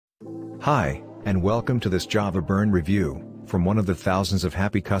Hi, and welcome to this Java Burn review, from one of the thousands of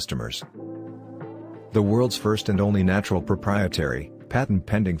happy customers. The world's first and only natural proprietary,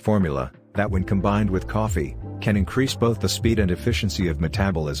 patent-pending formula, that when combined with coffee, can increase both the speed and efficiency of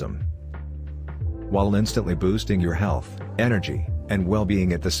metabolism, while instantly boosting your health, energy, and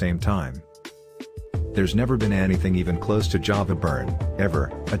well-being at the same time. There's never been anything even close to Java Burn,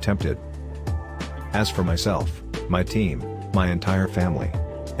 ever, attempted. As for myself, my team, my entire family,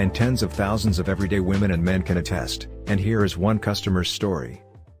 and tens of thousands of everyday women and men can attest, and here is one customer's story.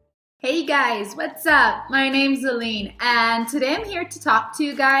 Hey guys, what's up? My name's Aline, and today I'm here to talk to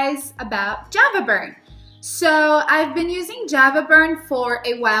you guys about Java Burn. So I've been using Java Burn for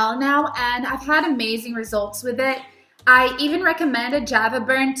a while now, and I've had amazing results with it. I even recommended Java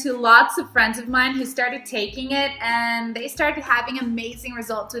Burn to lots of friends of mine who started taking it, and they started having amazing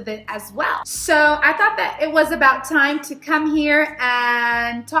results with it as well. So I thought that it was about time to come here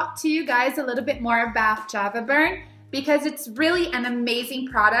and talk to you guys a little bit more about Java Burn, because it's really an amazing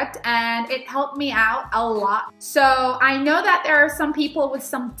product and it helped me out a lot. So I know that there are some people with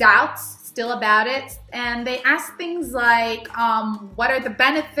some doubts still about it, and they ask things like, what are the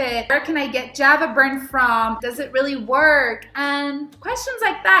benefits? Where can I get Java Burn from? Does it really work? And questions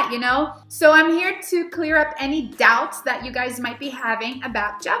like that, you know? So I'm here to clear up any doubts that you guys might be having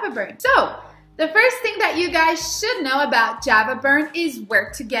about Java Burn. So the first thing that you guys should know about Java Burn is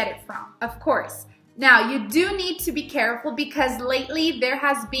where to get it from, of course. Now, you do need to be careful because lately there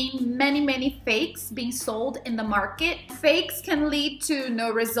has been many fakes being sold in the market. Fakes can lead to no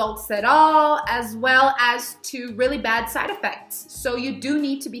results at all, as well as to really bad side effects. So you do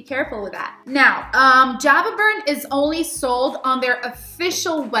need to be careful with that. Now, Java Burn is only sold on their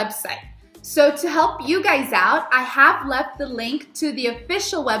official website. So to help you guys out, I have left the link to the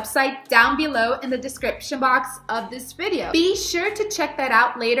official website down below in the description box of this video. Be sure to check that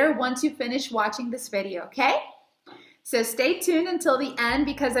out later once you finish watching this video, okay? So stay tuned until the end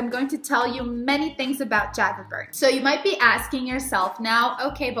because I'm going to tell you many things about Java Burn. So you might be asking yourself now,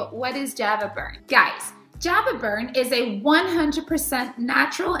 okay, but what is Java Burn? Guys, Java Burn is a 100%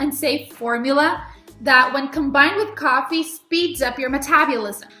 natural and safe formula that when combined with coffee speeds up your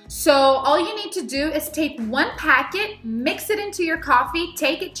metabolism. So all you need to do is take one packet, mix it into your coffee,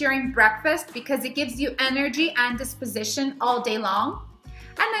 take it during breakfast because it gives you energy and disposition all day long,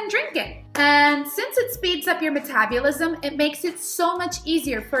 and then drink it. And since it speeds up your metabolism, it makes it so much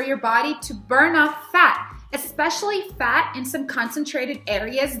easier for your body to burn off fat, especially fat in some concentrated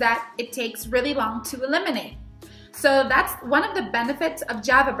areas that it takes really long to eliminate. So that's one of the benefits of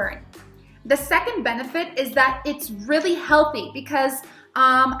Java Burn. The second benefit is that it's really healthy because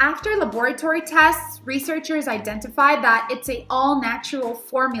after laboratory tests, researchers identified that it's an all-natural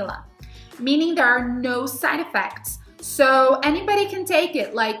formula, meaning there are no side effects. So anybody can take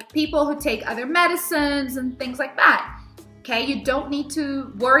it, like people who take other medicines and things like that. Okay, you don't need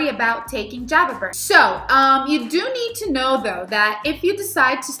to worry about taking Java Burn. So, you do need to know though that if you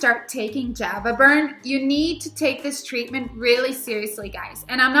decide to start taking Java Burn, you need to take this treatment really seriously, guys.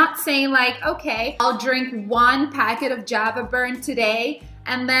 And I'm not saying like, okay, I'll drink one packet of Java Burn today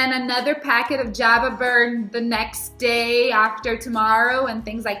and then another packet of Java Burn the next day after tomorrow and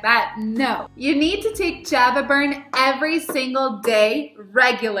things like that. No, you need to take Java Burn every single day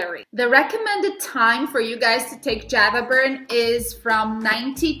regularly. The recommended time for you guys to take Java Burn is from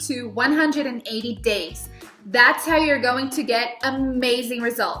 90 to 180 days. That's how you're going to get amazing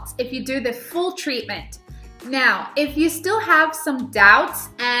results if you do the full treatment. Now, if you still have some doubts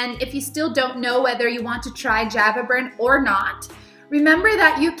and if you still don't know whether you want to try Java Burn or not, remember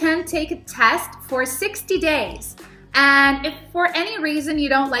that you can take a test for 60 days. And if for any reason you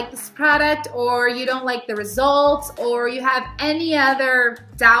don't like this product or you don't like the results or you have any other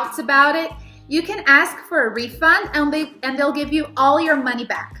doubts about it, you can ask for a refund and they'll give you all your money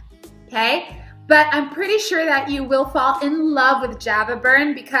back, okay? But I'm pretty sure that you will fall in love with Java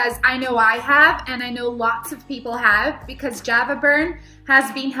Burn because I know I have and I know lots of people have because Java Burn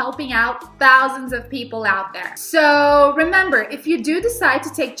has been helping out thousands of people out there. So remember, if you do decide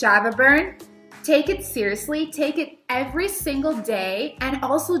to take Java Burn, take it seriously, take it every single day, and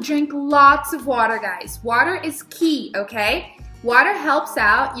also drink lots of water, guys. Water is key, okay? Water helps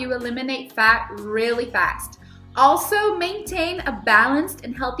out, you eliminate fat really fast. Also, maintain a balanced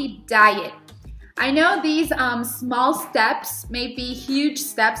and healthy diet. I know these small steps may be huge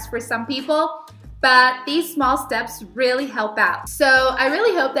steps for some people, but these small steps really help out. So I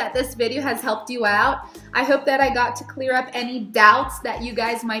really hope that this video has helped you out. I hope that I got to clear up any doubts that you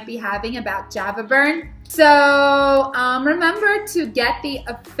guys might be having about Java Burn. So remember to get the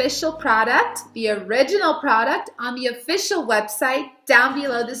official product, the original product, on the official website down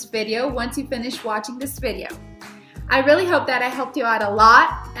below this video once you finish watching this video. I really hope that I helped you out a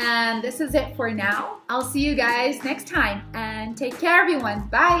lot, and this is it for now. I'll see you guys next time, and take care everyone.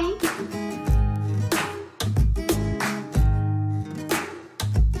 Bye!